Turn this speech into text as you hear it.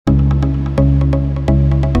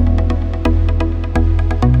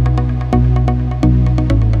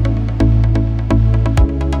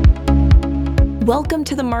Welcome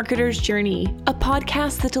to The Marketer's Journey, a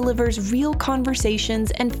podcast that delivers real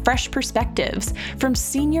conversations and fresh perspectives from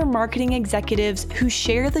senior marketing executives who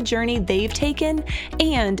share the journey they've taken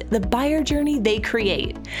and the buyer journey they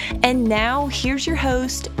create. And now, here's your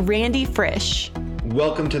host, Randy Frisch.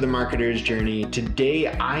 Welcome to The Marketer's Journey. Today,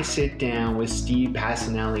 I sit down with Steve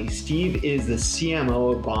Pacinelli. Steve is the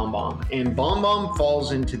CMO of BombBomb, and BombBomb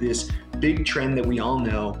falls into this big trend that we all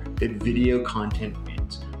know, that video content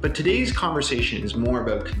wins. But today's conversation is more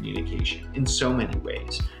about communication in so many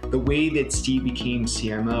ways. The way that Steve became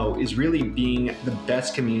CMO is really being the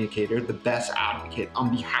best communicator, the best advocate on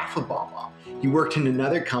behalf of BombBomb. He worked in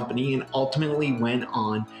another company and ultimately went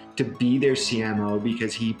on to be their CMO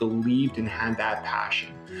because he believed and had that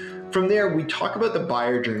passion. From there, we talk about the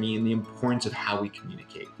buyer journey and the importance of how we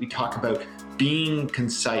communicate. We talk about being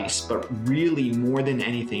concise, but really more than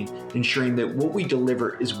anything, ensuring that what we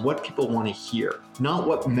deliver is what people want to hear, not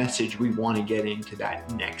what message we want to get into that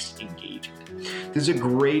next engagement. This is a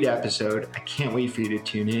great episode. I can't wait for you to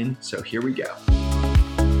tune in. So here we go.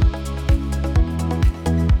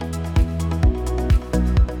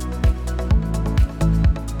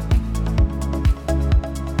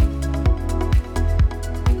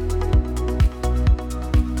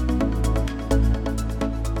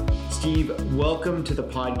 Welcome to the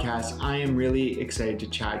podcast. I am really excited to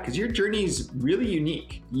chat because your journey is really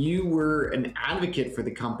unique. You were an advocate for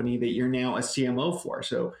the company that you're now a CMO for.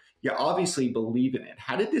 So you obviously believe in it.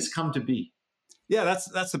 How did this come to be? Yeah,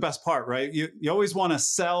 that's the best part, right? You always want to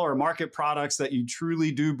sell or market products that you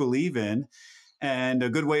truly do believe in. And a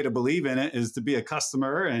good way to believe in it is to be a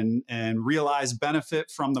customer and realize benefit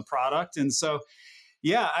from the product. And so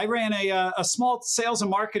yeah, I ran a small sales and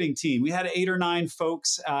marketing team. We had 8 or 9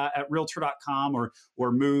 folks at Realtor.com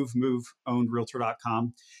or Move owned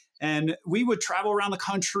Realtor.com. And we would travel around the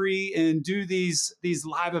country and do these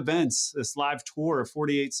live events, this live tour, a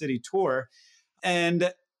 48-city tour.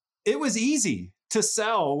 And it was easy to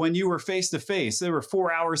sell when you were face-to-face. There were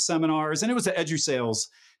 4-hour seminars, and it was an edu-sales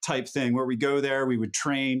type thing where we go there, we would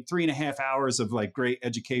train 3.5 hours of like great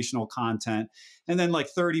educational content. And then like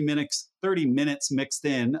 30 minutes mixed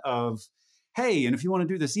in of, hey, and if you want to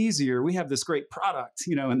do this easier, we have this great product,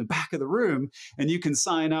 in the back of the room, and you can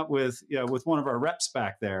sign up with one of our reps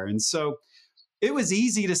back there. And so it was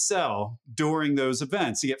easy to sell during those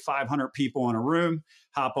events. You get 500 people in a room,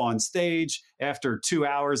 hop on stage. After 2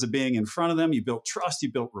 hours of being in front of them, you built trust,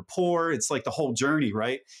 you built rapport. It's like the whole journey,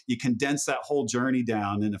 right? You condense that whole journey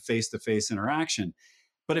down in a face-to-face interaction.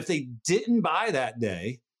 But if they didn't buy that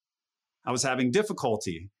day, I was having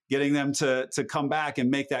difficulty getting them to come back and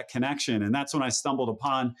make that connection. And that's when I stumbled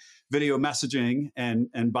upon video messaging and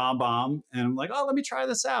BombBomb. And I'm like, oh, let me try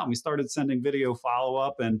this out. And we started sending video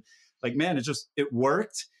follow-up, and like, man, it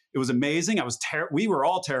worked. It was amazing. We were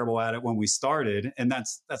all terrible at it when we started. And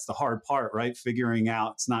that's the hard part, right? Figuring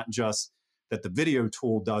out it's not just that the video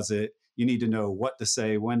tool does it. You need to know what to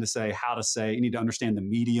say, when to say, how to say. You need to understand the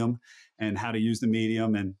medium and how to use the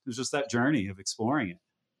medium. And it was just that journey of exploring it.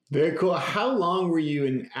 Very cool. How long were you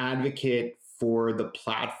an advocate for the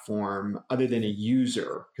platform other than a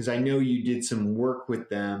user? Because I know you did some work with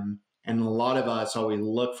them, and a lot of us always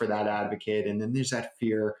look for that advocate. And then there's that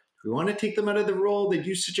fear. Do we want to take them out of the role? They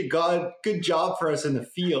do such a good job for us in the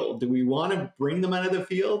field. Do we want to bring them out of the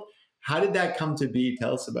field? How did that come to be?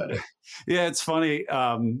 Tell us about it. Yeah, it's funny.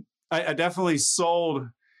 I definitely sold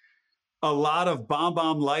a lot of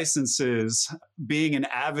BombBomb licenses being an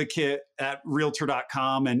advocate at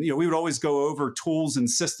Realtor.com. And we would always go over tools and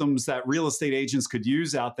systems that real estate agents could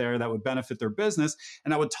use out there that would benefit their business.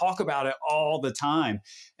 And I would talk about it all the time.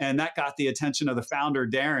 And that got the attention of the founder,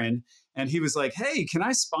 Darren. And he was like, hey, can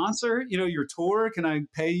I sponsor, your tour? Can I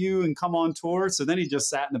pay you and come on tour? So then he just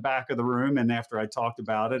sat in the back of the room. And after I talked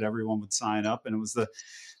about it, everyone would sign up, and it was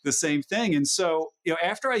the same thing. And so,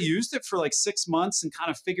 after I used it for like 6 months and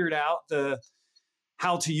kind of figured out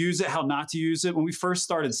how to use it, how not to use it. When we first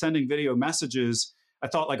started sending video messages, I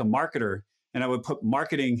thought like a marketer, and I would put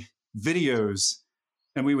marketing videos,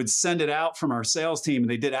 and we would send it out from our sales team,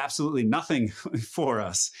 and they did absolutely nothing for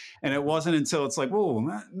us. And it wasn't until it's like, whoa,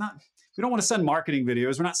 we don't want to send marketing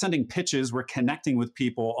videos. We're not sending pitches. We're connecting with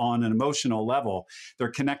people on an emotional level.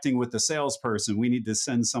 They're connecting with the salesperson. We need to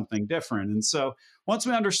send something different. And so once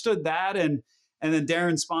we understood that, and then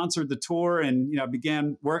Darren sponsored the tour, and I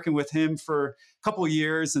began working with him for a couple of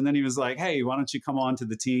years. And then he was like, hey, why don't you come on to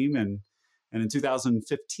the team? And in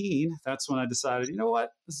 2015, that's when I decided, you know what,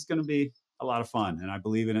 this is going to be a lot of fun. And I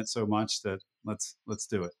believe in it so much that let's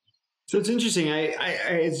do it. So it's interesting. I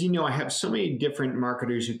as you know, I have so many different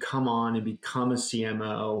marketers who come on and become a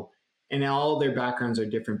CMO, and all their backgrounds are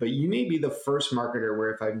different. But you may be the first marketer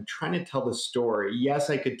where if I'm trying to tell the story, yes,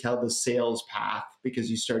 I could tell the sales path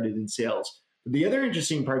because you started in sales. But the other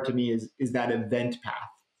interesting part to me is that event path,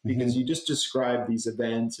 because you just described these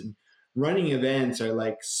events, and running events are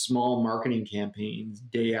like small marketing campaigns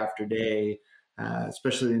day after day,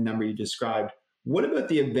 especially the number you described. What about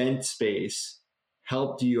the event space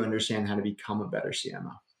helped you understand how to become a better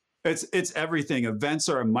CMO? It's everything. Events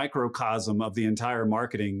are a microcosm of the entire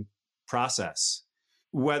marketing process.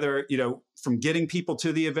 Whether, from getting people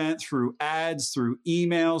to the event through ads, through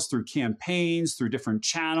emails, through campaigns, through different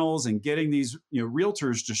channels, and getting these,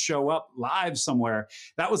 realtors to show up live somewhere,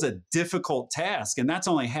 that was a difficult task. And that's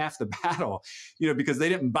only half the battle, because they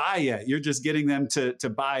didn't buy yet. You're just getting them to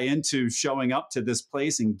buy into showing up to this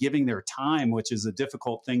place and giving their time, which is a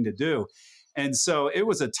difficult thing to do. And so it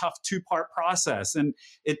was a tough 2-part process, and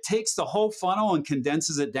it takes the whole funnel and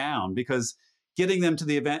condenses it down, because getting them to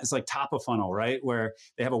the event is like top of funnel, right? Where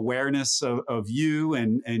they have awareness of you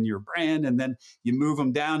and your brand, and then you move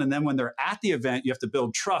them down. And then when they're at the event, you have to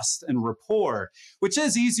build trust and rapport, which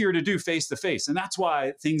is easier to do face to face. And that's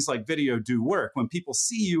why things like video do work. When people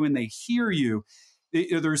see you and they hear you,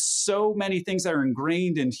 there's so many things that are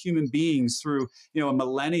ingrained in human beings through a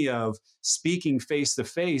millennia of speaking face to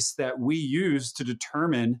face that we use to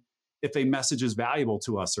determine if a message is valuable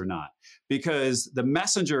to us or not, because the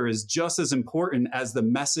messenger is just as important as the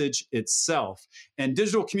message itself. And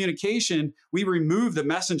digital communication, we remove the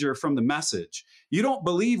messenger from the message. You don't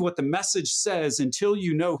believe what the message says until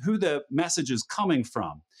you know who the message is coming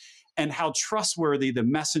from and how trustworthy the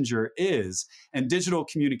messenger is. And digital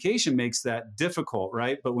communication makes that difficult,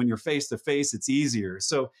 right? But when you're face to face, it's easier.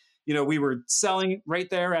 So, we were selling right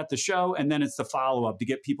there at the show, and then it's the follow-up to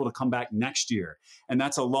get people to come back next year. And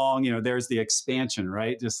that's a long, there's the expansion,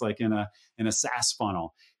 right? Just like in a SaaS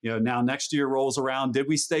funnel. Now next year rolls around. Did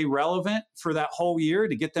we stay relevant for that whole year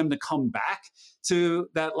to get them to come back to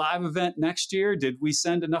that live event next year? Did we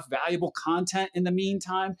send enough valuable content in the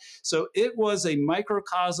meantime? So it was a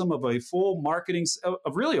microcosm of a full marketing, of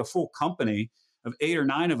really a full company of 8 or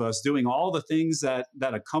 9 of us doing all the things that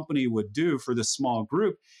a company would do for this small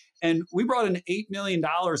group. And we brought in $8 million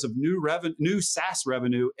of new SaaS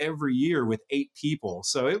revenue every year with 8 people.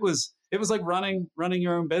 So it was like running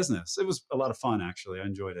your own business. It was a lot of fun, actually. I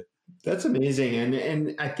enjoyed it. That's amazing.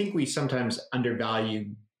 And I think we sometimes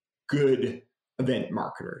undervalue good event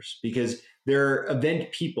marketers, because there are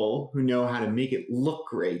event people who know how to make it look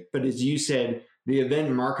great. But as you said, the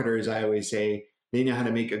event marketers, I always say, they know how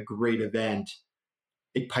to make a great event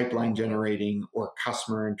a pipeline generating or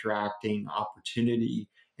customer interacting opportunity.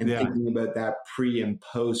 And thinking about that pre and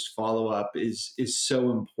post follow up is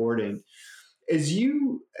so important. As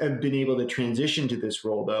you have been able to transition to this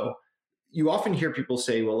role, though, you often hear people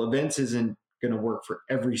say, well, events isn't going to work for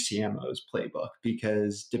every CMO's playbook,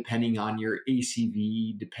 because depending on your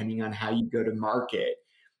ACV, depending on how you go to market.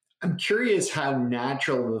 I'm curious how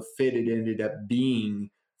natural of a fit it ended up being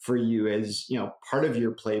for you as part of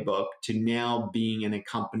your playbook to now being in a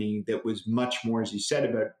company that was much more, as you said,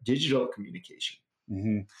 about digital communication.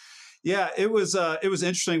 Mm-hmm. Yeah, it was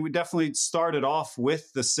interesting. We definitely started off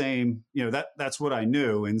with the same, that's what I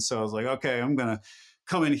knew. And so I was like, okay, I'm going to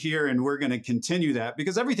come in here and we're going to continue that,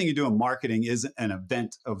 because everything you do in marketing is an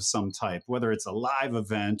event of some type, whether it's a live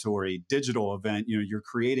event or a digital event. You're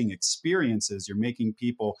creating experiences, you're making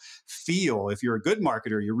people feel. If you're a good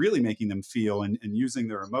marketer, you're really making them feel and using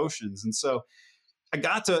their emotions. And so I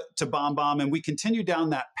got to BombBomb, and we continued down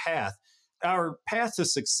that path. Our path to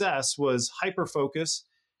success was hyper-focus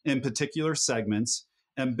in particular segments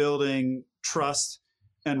and building trust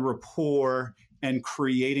and rapport and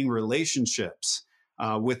creating relationships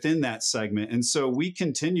within that segment. And so we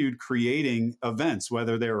continued creating events,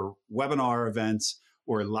 whether they were webinar events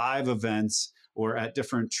or live events or at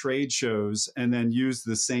different trade shows, and then use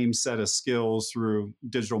the same set of skills through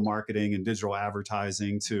digital marketing and digital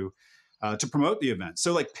advertising to promote the event.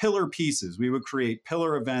 So like pillar pieces, we would create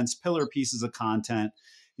pillar events, pillar pieces of content,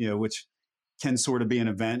 which can sort of be an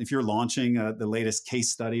event. If you're launching the latest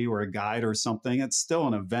case study or a guide or something, it's still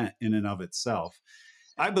an event in and of itself.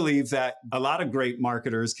 I believe that a lot of great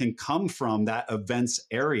marketers can come from that events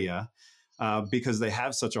area because they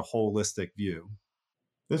have such a holistic view.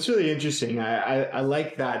 That's really interesting. I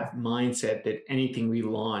like that mindset that anything we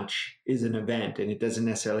launch is an event, and it doesn't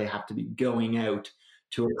necessarily have to be going out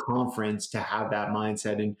to a conference to have that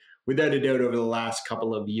mindset. And without a doubt, over the last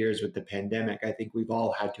couple of years with the pandemic, I think we've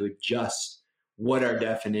all had to adjust what our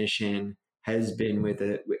definition has been with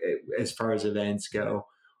it as far as events go.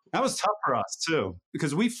 That was tough for us too,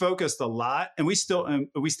 because we focused a lot, and we still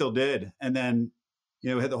did. And then, we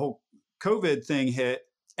had the whole COVID thing hit.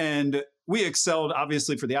 And we excelled,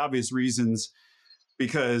 obviously, for the obvious reasons,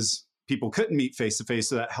 because people couldn't meet face to face.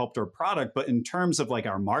 So that helped our product. But in terms of like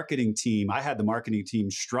our marketing team, I had the marketing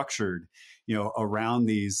team structured, around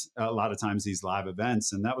these, a lot of times these live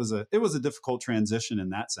events. And it was a difficult transition in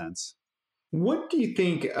that sense. What do you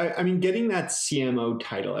think? I mean, getting that CMO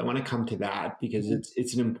title, I want to come to that because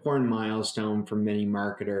it's an important milestone for many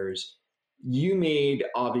marketers. You made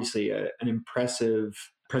obviously an impressive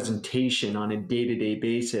presentation on a day-to-day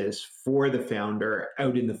basis for the founder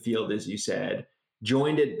out in the field, as you said,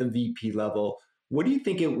 joined at the VP level. What do you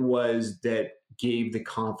think it was that gave the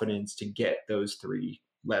confidence to get those three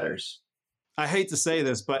letters? I hate to say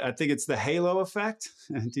this, but I think it's the halo effect.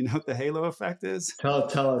 Do you know what the halo effect is? Tell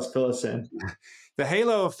us, fill us in. The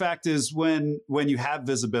halo effect is when you have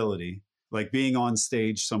visibility, like being on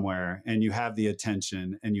stage somewhere and you have the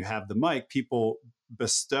attention and you have the mic, people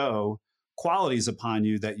bestow qualities upon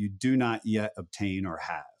you that you do not yet obtain or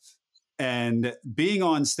have. And being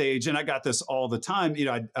on stage, and I got this all the time,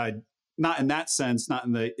 I not in that sense, not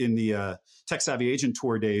in the Tech Savvy Agent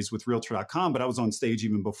Tour days with Realtor.com, but I was on stage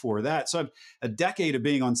even before that. So I have a decade of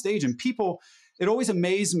being on stage, and it always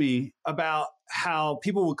amazed me about how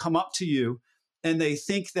people would come up to you and they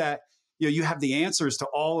think that you have the answers to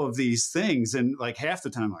all of these things, and like half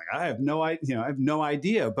the time, like I have no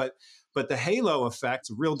idea. But the halo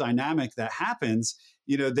effect, a real dynamic that happens.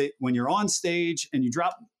 When you're on stage and you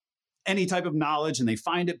drop any type of knowledge and they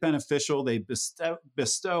find it beneficial, they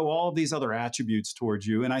bestow all of these other attributes towards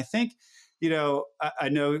you. And I think, I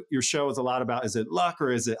know your show is a lot about, is it luck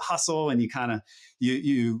or is it hustle? And you kind of,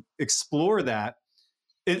 you explore that.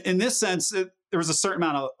 In this sense, there was a certain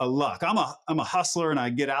amount of luck. I'm a hustler and I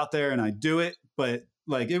get out there and I do it, but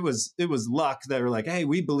like it was luck that were like, hey,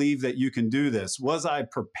 we believe that you can do this. Was I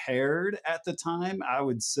prepared at the time? I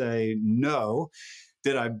would say no.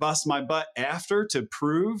 Did I bust my butt after to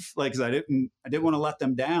prove? Like, 'cause I didn't want to let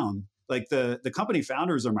them down. Like the company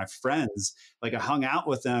founders are my friends. Like I hung out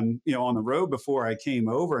with them, on the road before I came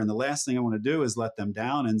over, and the last thing I want to do is let them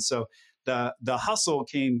down. And so the hustle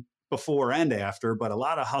came before and after, but a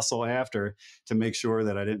lot of hustle after to make sure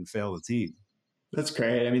that I didn't fail the team. That's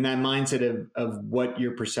great. I mean, that mindset of what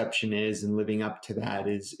your perception is and living up to that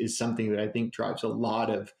is something that I think drives a lot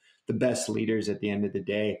of the best leaders at the end of the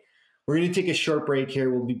day. We're going to take a short break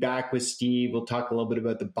here. We'll be back with Steve. We'll talk a little bit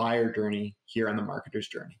about the buyer journey here on the Marketer's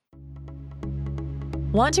Journey.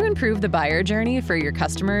 Want to improve the buyer journey for your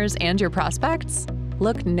customers and your prospects?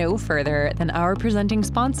 Look no further than our presenting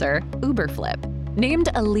sponsor, Uberflip. Named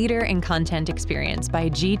a leader in content experience by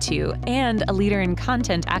G2 and a leader in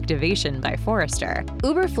content activation by Forrester,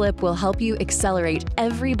 Uberflip will help you accelerate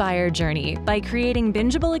every buyer journey by creating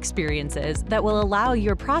bingeable experiences that will allow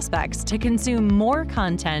your prospects to consume more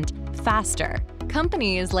content faster.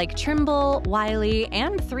 Companies like Trimble, Wiley,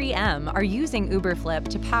 and 3M are using Uberflip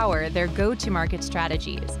to power their go-to-market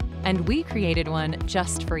strategies, and we created one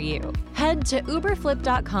just for you. Head to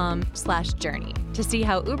uberflip.com/journey to see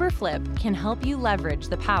how Uberflip can help you leverage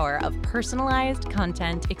the power of personalized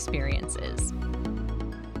content experiences.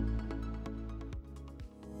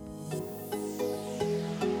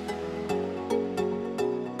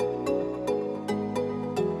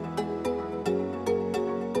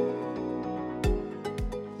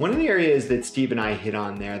 One of the areas that Steve and I hit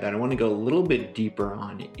on there that I want to go a little bit deeper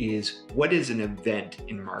on is what is an event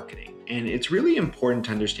in marketing? And it's really important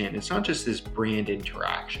to understand it's not just this brand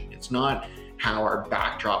interaction. It's not how our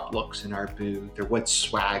backdrop looks in our booth or what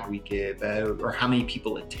swag we give out or how many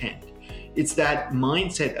people attend. It's that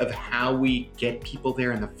mindset of how we get people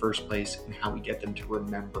there in the first place and how we get them to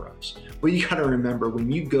remember us. Well, you got to remember when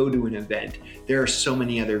you go to an event, there are so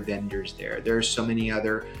many other vendors there. There are so many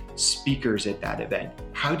other speakers at that event.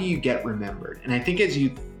 How do you get remembered? And I think as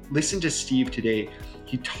you listen to Steve today,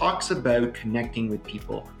 he talks about connecting with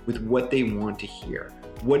people with what they want to hear.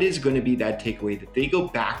 What is going to be that takeaway that they go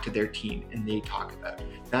back to their team and they talk about?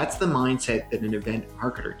 That's the mindset that an event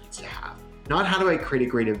marketer needs to have. Not how do I create a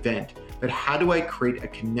great event, but how do I create a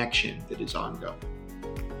connection that is ongoing?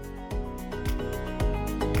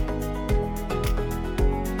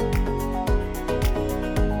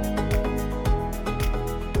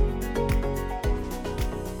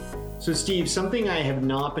 So Steve, something I have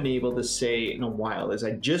not been able to say in a while is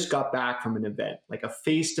I just got back from an event, like a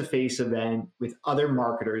face-to-face event with other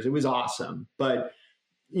marketers. It was awesome. But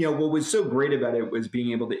what was so great about it was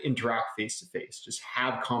being able to interact face-to-face, just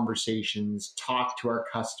have conversations, talk to our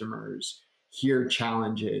customers, hear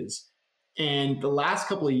challenges. And the last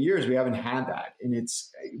couple of years, we haven't had that. And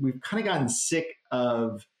we've kind of gotten sick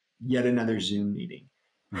of yet another Zoom meeting.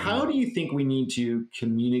 Mm-hmm. How do you think we need to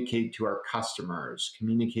communicate to our customers,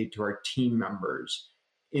 communicate to our team members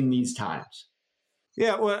in these times?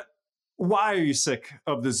 Yeah. Well, why are you sick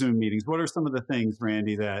of the Zoom meetings? What are some of the things,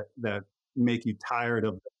 Randy, that make you tired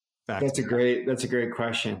of the fact? That's a great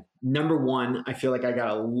question. Number one, I feel like I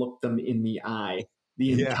gotta look them in the eye the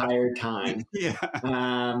Yeah. entire time. Yeah.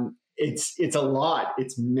 It's a lot.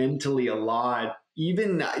 It's mentally a lot.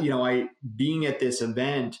 Even I being at this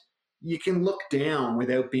event, you can look down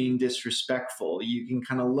without being disrespectful. You can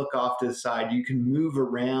kind of look off to the side. You can move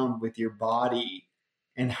around with your body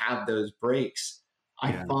and have those breaks.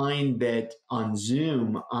 I Yeah. find that on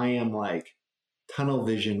Zoom, I am like tunnel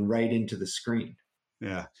vision right into the screen.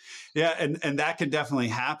 Yeah. Yeah. And that can definitely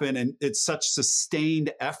happen. And it's such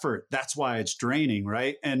sustained effort. That's why it's draining,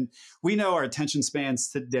 right? And we know our attention spans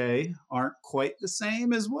today aren't quite the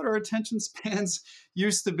same as what our attention spans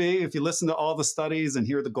used to be. If you listen to all the studies and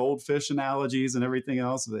hear the goldfish analogies and everything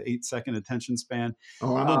else, the 8-second attention span.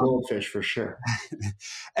 Oh, I'm a goldfish for sure.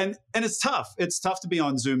 And it's tough. It's tough to be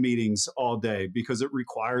on Zoom meetings all day because it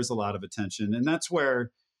requires a lot of attention. And that's where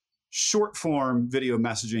short form video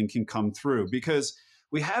messaging can come through, because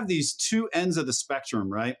we have these two ends of the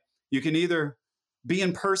spectrum, right? You can either be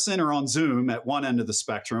in person or on Zoom at one end of the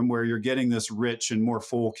spectrum where you're getting this rich and more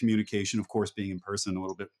full communication, of course, being in person a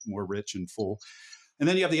little bit more rich and full. And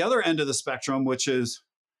then you have the other end of the spectrum, which is,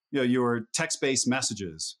 your text-based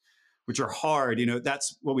messages, which are hard.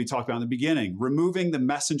 That's what we talked about in the beginning, removing the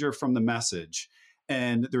messenger from the message.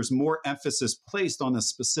 And there's more emphasis placed on the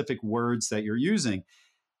specific words that you're using.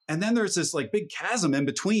 And then there's this like big chasm in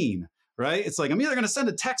between, right? It's like, I'm either going to send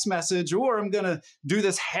a text message or I'm going to do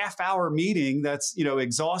this half-hour meeting that's,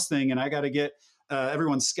 exhausting, and I got to get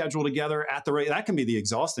everyone's schedule together at the right. That can be the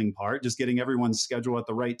exhausting part, just getting everyone's schedule at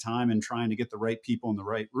the right time and trying to get the right people in the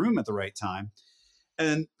right room at the right time.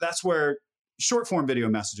 And that's where short form video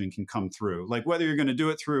messaging can come through. Like whether you're going to do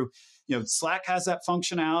it through, Slack has that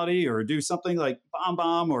functionality, or do something like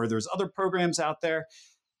BombBomb, or there's other programs out there.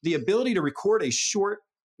 The ability to record a short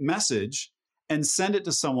message and send it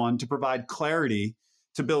to someone to provide clarity,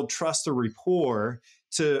 to build trust or rapport,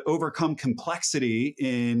 to overcome complexity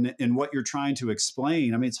in what you're trying to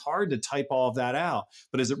explain. I mean, it's hard to type all of that out,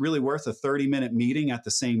 but is it really worth a 30-minute meeting at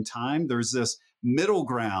the same time? There's this middle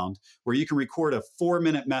ground where you can record a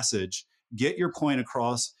 4-minute message, get your point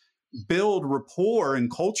across, build rapport and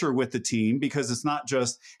culture with the team, because it's not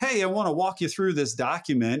just, hey, I want to walk you through this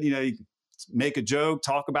document. You make a joke,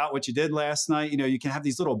 talk about what you did last night. You can have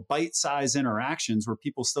these little bite-sized interactions where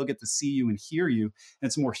people still get to see you and hear you. And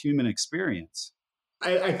it's a more human experience.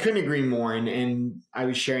 I couldn't agree more. And I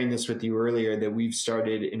was sharing this with you earlier that we've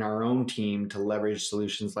started in our own team to leverage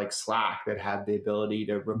solutions like Slack that have the ability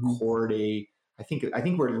to record I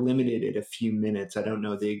think we're limited at a few minutes. I don't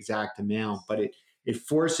know the exact amount, but it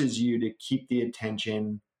forces you to keep the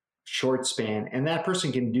attention short span, and that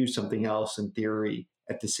person can do something else in theory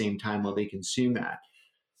at the same time while they consume that.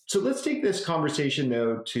 So let's take this conversation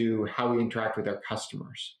though to how we interact with our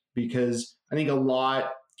customers, because I think a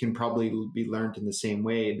lot can probably be learned in the same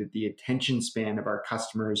way, that the attention span of our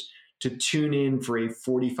customers to tune in for a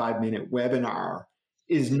 45-minute webinar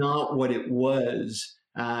is not what it was,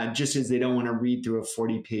 just as they don't want to read through a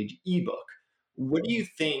 40-page ebook. What do you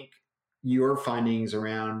think your findings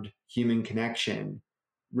around human connection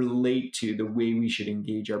relate to the way we should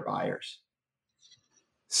engage our buyers?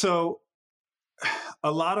 So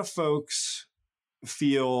a lot of folks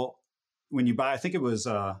feel when you buy, I think it was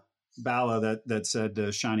Bala that said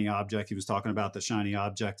the shiny object. He was talking about the shiny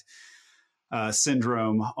object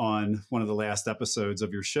syndrome on one of the last episodes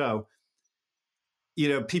of your show.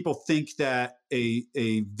 People think that a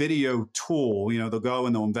video tool, they'll go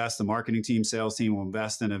and they'll invest, the marketing team, sales team will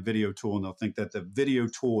invest in a video tool, and they'll think that the video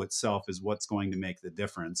tool itself is what's going to make the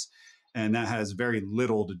difference. And that has very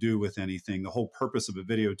little to do with anything. The whole purpose of a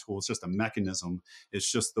video tool is just a mechanism. It's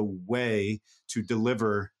just the way to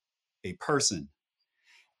deliver a person.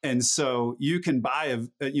 And so you can buy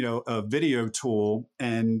a video tool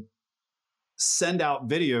and send out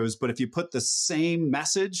videos, but if you put the same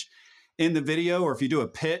message in the video, or if you do a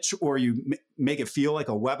pitch, or you make it feel like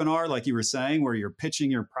a webinar, like you were saying, where you're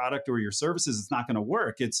pitching your product or your services, it's not going to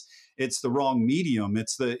work. It's the wrong medium.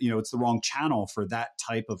 It's the wrong channel for that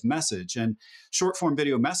type of message. And short form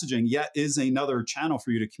video messaging yet is another channel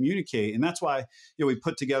for you to communicate. And that's why, we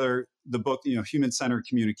put together the book, Human-Centered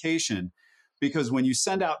Communication, because when you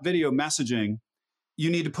send out video messaging,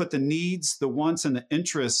 you need to put the needs, the wants, and the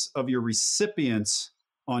interests of your recipients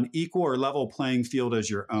on equal or level playing field as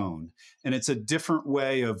your own. And it's a different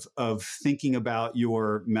way of thinking about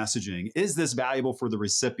your messaging. Is this valuable for the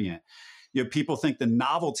recipient? People think the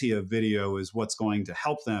novelty of video is what's going to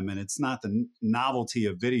help them, and it's not the novelty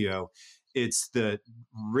of video. It's the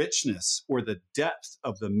richness or the depth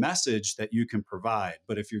of the message that you can provide.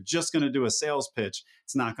 But if you're just going to do a sales pitch,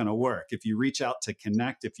 it's not going to work. If you reach out to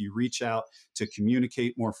connect, if you reach out to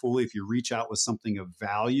communicate more fully, if you reach out with something of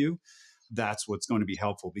value, that's what's going to be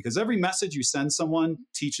helpful, because every message you send someone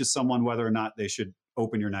teaches someone whether or not they should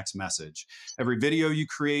open your next message. Every video you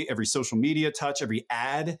create, every social media touch, every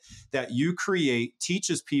ad that you create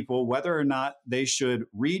teaches people whether or not they should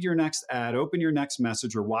read your next ad, open your next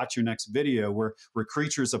message, or watch your next video. We're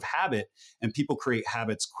creatures of habit, and people create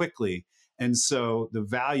habits quickly. And so the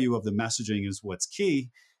value of the messaging is what's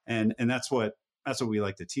key. And that's what we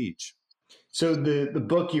like to teach. So the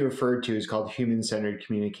book you referred to is called Human-Centered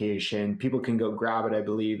Communication. People can go grab it, I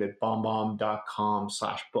believe, at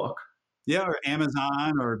bombbomb.com/book. Yeah, or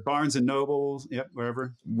Amazon or Barnes and Noble, yep,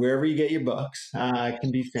 wherever. Wherever you get your books, it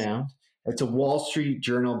can be found. It's a Wall Street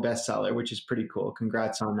Journal bestseller, which is pretty cool.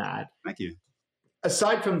 Congrats on that. Thank you.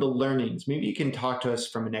 Aside from the learnings, maybe you can talk to us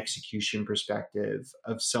from an execution perspective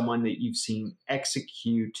of someone that you've seen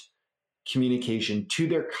execute communication to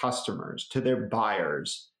their customers, to their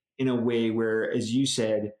buyers, in a way where, as you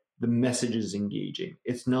said, the message is engaging.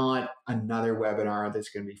 It's not another webinar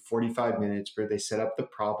that's going to be 45 minutes where they set up the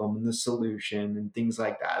problem and the solution and things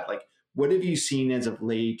like that. Like, what have you seen as of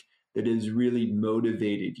late that has really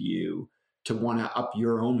motivated you to want to up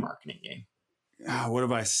your own marketing game? What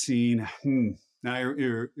have I seen? Now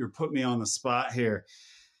you're putting me on the spot here.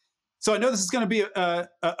 So I know this is going to be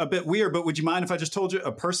a bit weird, but would you mind if I just told you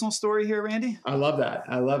a personal story here, Randy? I love that.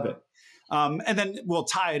 I love it. And then we'll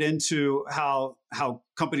tie it into how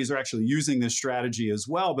companies are actually using this strategy as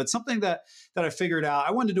well. But something that I figured out,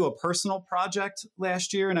 I wanted to do a personal project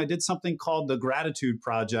last year, and I did something called the Gratitude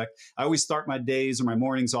Project. I always start my days or my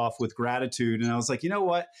mornings off with gratitude. And I was like, you know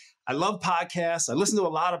what? I love podcasts. I listen to a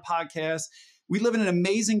lot of podcasts. We live in an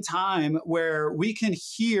amazing time where we can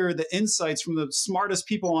hear the insights from the smartest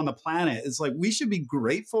people on the planet. It's like, we should be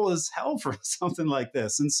grateful as hell for something like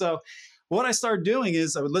this. And so what I started doing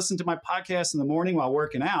is I would listen to my podcast in the morning while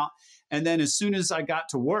working out. And then as soon as I got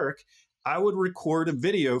to work, I would record a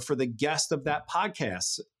video for the guest of that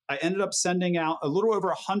podcast. I ended up sending out a little over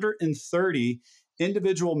 130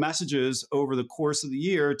 individual messages over the course of the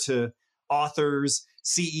year to authors,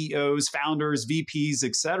 CEOs, founders, VPs,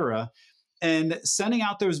 etc. And sending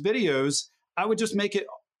out those videos, I would just make it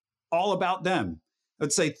all about them.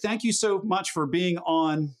 I'd say, thank you so much for being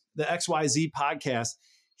on the XYZ podcast.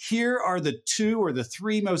 Here are the 2 or the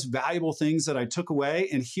 3 most valuable things that I took away,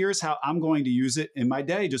 and here's how I'm going to use it in my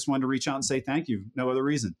day. Just wanted to reach out and say thank you. No other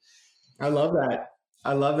reason. I love that.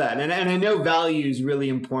 I love that. And I know value is really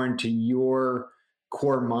important to your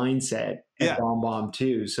core mindset at BombBomb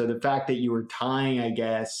too. So the fact that you were tying, I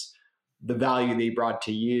guess, the value they brought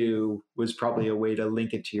to you was probably a way to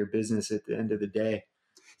link it to your business at the end of the day.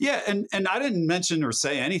 Yeah, and I didn't mention or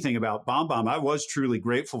say anything about BombBomb. I was truly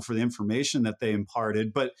grateful for the information that they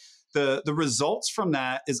imparted, but the results from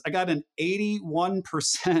that is I got an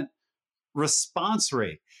 81% response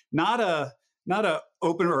rate, not a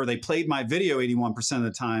open, or they played my video 81% of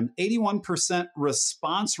the time, 81%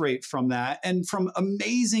 response rate from that, and from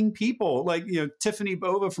amazing people like, Tiffany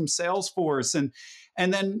Bova from Salesforce,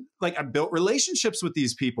 and then like I built relationships with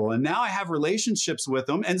these people, and now I have relationships with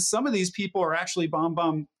them. And some of these people are actually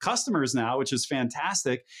BombBomb customers now, which is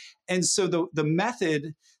fantastic. And so the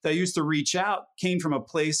method that I used to reach out came from a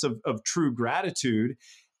place of true gratitude.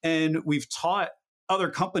 And we've taught other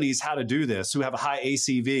companies how to do this who have a high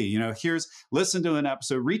ACV. Here's, listen to an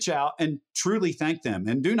episode, reach out and truly thank them,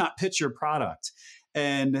 and do not pitch your product.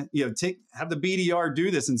 And have the BDR do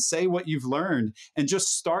this and say what you've learned, and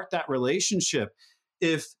just start that relationship.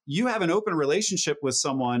 If you have an open relationship with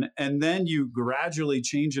someone and then you gradually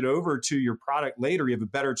change it over to your product later, you have a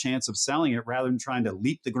better chance of selling it rather than trying to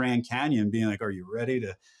leap the Grand Canyon, being like, are you ready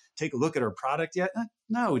to take a look at our product yet?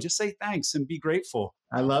 No, just say thanks and be grateful.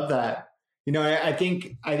 I love that. I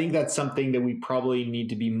think that's something that we probably need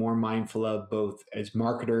to be more mindful of, both as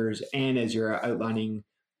marketers and as you're outlining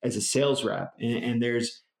as a sales rep. And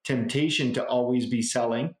there's temptation to always be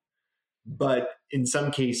selling. But in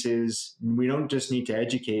some cases, we don't just need to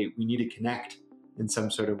educate, we need to connect in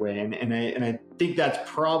some sort of way. And I think that's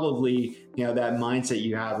probably, that mindset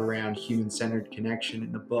you have around human-centered connection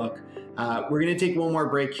in the book. We're going to take one more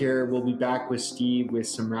break here. We'll be back with Steve with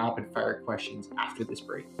some rapid fire questions after this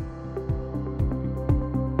break.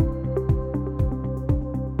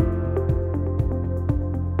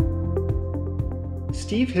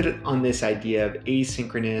 Steve hit on this idea of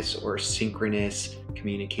asynchronous or synchronous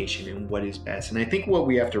communication and what is best. And I think what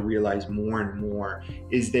we have to realize more and more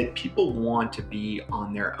is that people want to be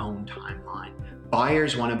on their own timeline.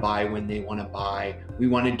 Buyers want to buy when they want to buy. We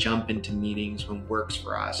want to jump into meetings when works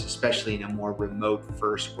for us, especially in a more remote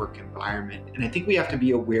first work environment. And I think we have to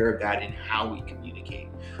be aware of that in how we communicate.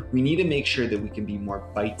 We need to make sure that we can be more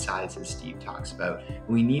bite-sized, as Steve talks about. And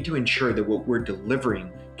we need to ensure that what we're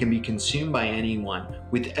delivering can be consumed by anyone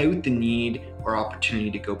without the need or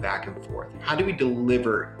opportunity to go back and forth. How do we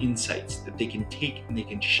deliver insights that they can take and they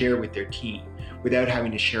can share with their team without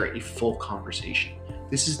having to share a full conversation?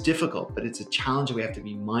 This is difficult, but it's a challenge that we have to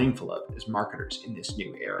be mindful of as marketers in this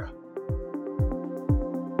new era.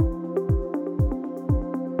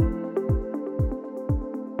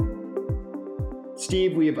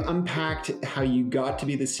 Steve, we have unpacked how you got to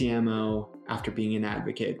be the CMO after being an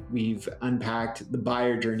advocate. We've unpacked the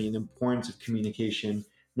buyer journey and the importance of communication.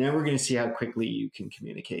 Now we're going to see how quickly you can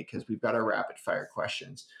communicate, because we've got our rapid fire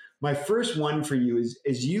questions. My first one for you is,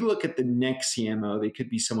 as you look at the next CMO, they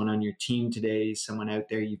could be someone on your team today, someone out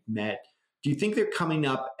there you've met. Do you think they're coming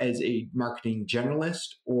up as a marketing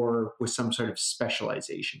generalist or with some sort of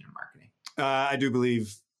specialization in marketing? I do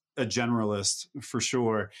believe a generalist for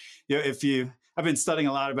sure. I've been studying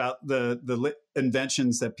a lot about the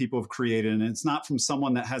inventions that people have created, and it's not from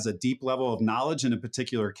someone that has a deep level of knowledge in a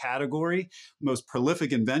particular category. Most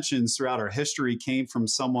prolific inventions throughout our history came from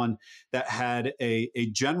someone that had a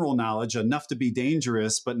general knowledge enough to be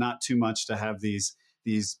dangerous, but not too much to have these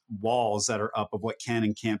walls that are up of what can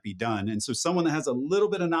and can't be done. And so someone that has a little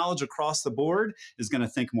bit of knowledge across the board is going to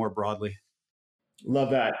think more broadly.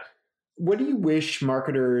 Love that. What do you wish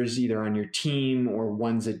marketers, either on your team or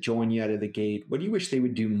ones that join you out of the gate, what do you wish they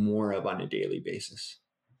would do more of on a daily basis?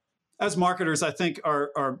 As marketers, I think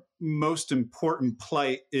our most important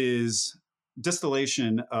plight is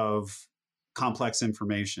distillation of complex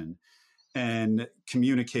information and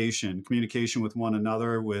communication with one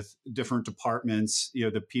another, with different departments,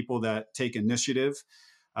 the people that take initiative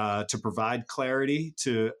to provide clarity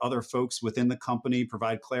to other folks within the company,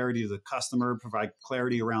 provide clarity to the customer, provide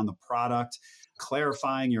clarity around the product,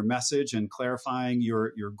 clarifying your message and clarifying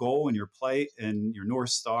your goal and your plight and your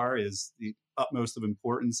North Star is the utmost of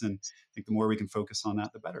importance. And I think the more we can focus on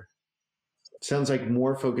that, the better. Sounds like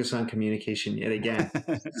more focus on communication yet again.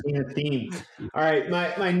 Seeing a theme. All right,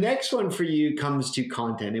 my next one for you comes to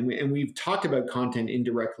content, and we've talked about content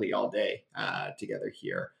indirectly all day together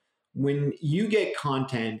here. When you get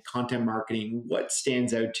content marketing, what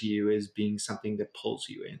stands out to you as being something that pulls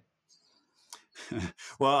you in?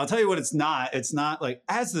 Well, I'll tell you what it's not. It's not like,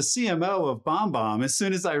 as the CMO of BombBomb, as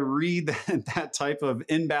soon as I read that type of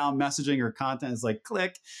inbound messaging or content, it's like,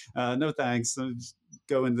 click, no thanks, just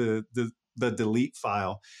go into the delete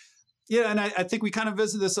file. Yeah, and I think we kind of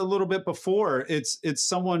visited this a little bit before. It's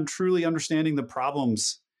someone truly understanding the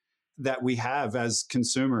problems that we have as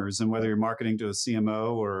consumers, and whether you're marketing to a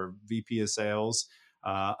CMO or VP of sales,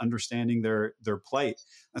 understanding their plight.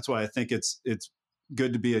 That's why I think it's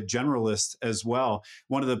good to be a generalist as well.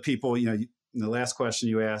 One of the people, in the last question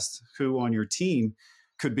you asked, who on your team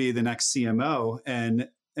could be the next CMO,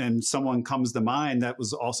 and someone comes to mind that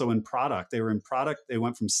was also in product. They were in product. They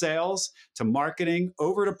went from sales to marketing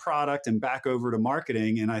over to product and back over to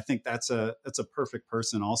marketing. And I think that's a perfect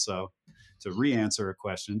person also to re-answer a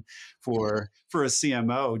question for a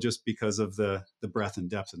CMO, just because of the breadth and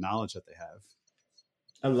depth of knowledge that they have.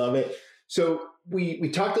 I love it. So we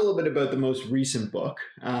talked a little bit about the most recent book.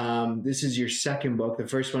 This is your second book. The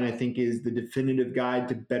first one, I think, is The Definitive Guide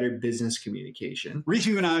to Better Business Communication.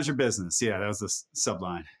 Rehumanize your business. Yeah, that was the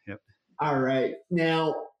subline. Yep. All right.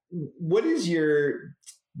 Now, what is your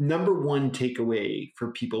number one takeaway for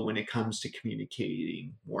people when it comes to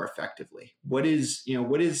communicating more effectively? What is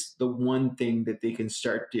the one thing that they can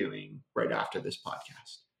start doing right after this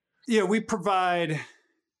podcast? Yeah, we provide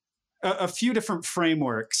a few different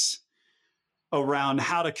frameworks around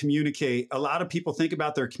how to communicate. A lot of people think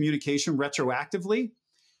about their communication retroactively.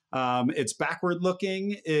 It's backward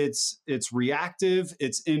looking. It's reactive.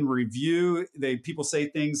 It's in review. People say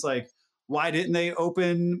things like, why didn't they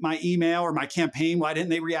open my email or my campaign? Why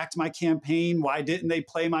didn't they react to my campaign? Why didn't they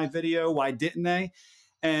play my video? Why didn't they?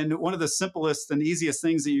 And one of the simplest and easiest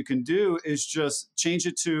things that you can do is just change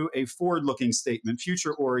it to a forward-looking statement,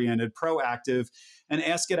 future-oriented, proactive, and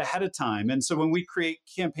ask it ahead of time. And so when we create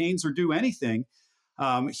campaigns or do anything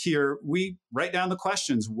here, we write down the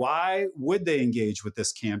questions. Why would they engage with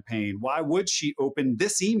this campaign? Why would she open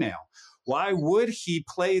this email? Why would he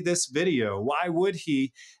play this video? Why would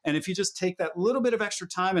he? And if you just take that little bit of extra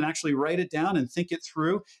time and actually write it down and think it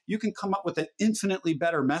through, you can come up with an infinitely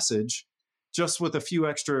better message just with a few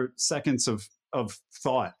extra seconds of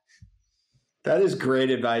thought. That is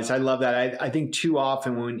great advice. I love that. I think too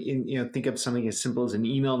often when think of something as simple as an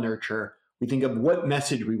email nurture, we think of what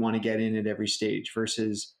message we want to get in at every stage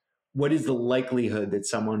versus what is the likelihood that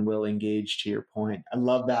someone will engage, to your point. I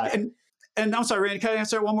love that. And I'm sorry, Randy, can I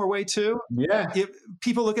answer it one more way too? Yeah.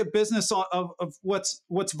 People look at business of what's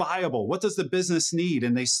viable. What does the business need?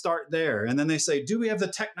 And they start there. And then they say, do we have the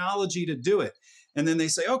technology to do it? And then they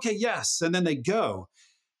say, okay, yes. And then they go,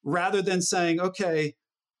 rather than saying, okay,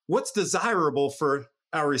 what's desirable for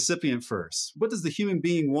our recipient first? What does the human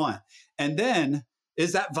being want? And then,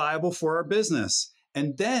 is that viable for our business?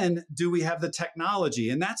 And then, do we have the technology?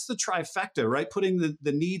 And that's the trifecta, right? Putting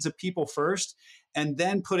the needs of people first, and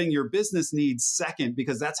then putting your business needs second,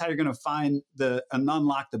 because that's how you're going to find and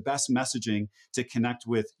unlock the best messaging to connect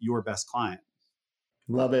with your best client.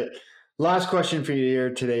 Love it. Last question for you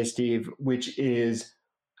here today, Steve, which is,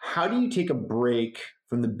 how do you take a break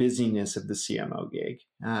from the busyness of the CMO gig?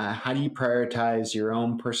 How do you prioritize your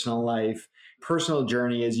own personal life, personal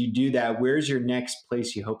journey? As you do that, where's your next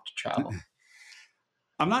place you hope to travel?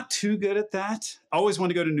 I'm not too good at that. I always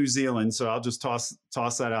want to go to New Zealand, so I'll just toss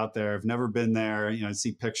that out there. I've never been there. I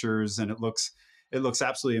see pictures, and it looks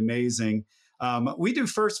absolutely amazing. We do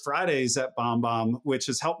First Fridays at BombBomb, which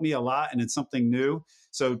has helped me a lot, and it's something new.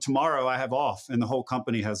 So tomorrow I have off, and the whole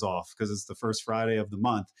company has off because it's the first Friday of the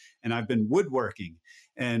month. And I've been woodworking,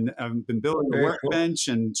 and I've been building a workbench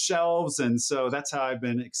and shelves, and so that's how I've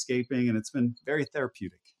been escaping, and it's been very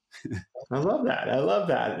therapeutic. I love that.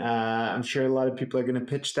 I'm sure a lot of people are going to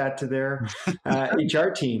pitch that to their HR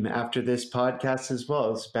team after this podcast as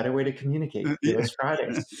well. It's a better way to communicate. Give us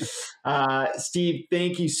Fridays. Steve,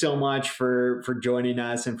 thank you so much for joining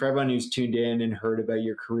us, and for everyone who's tuned in and heard about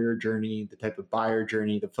your career journey, the type of buyer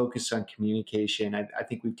journey, the focus on communication. I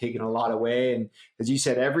think we've taken a lot away. And as you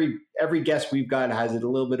said, every guest we've got has a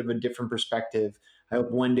little bit of a different perspective. I hope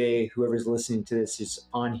one day whoever's listening to this is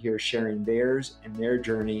on here sharing theirs and their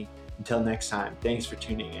journey. Until next time, thanks for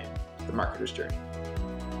tuning in to The Marketer's Journey.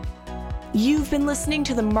 You've been listening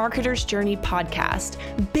to the Marketer's Journey podcast.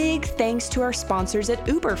 Big thanks to our sponsors at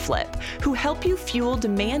Uberflip, who help you fuel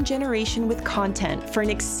demand generation with content for an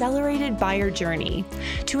accelerated buyer journey.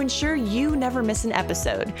 To ensure you never miss an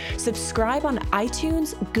episode, subscribe on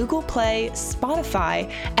iTunes, Google Play, Spotify,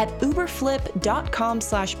 at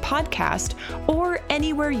uberflip.com/podcast, or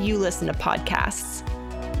anywhere you listen to podcasts.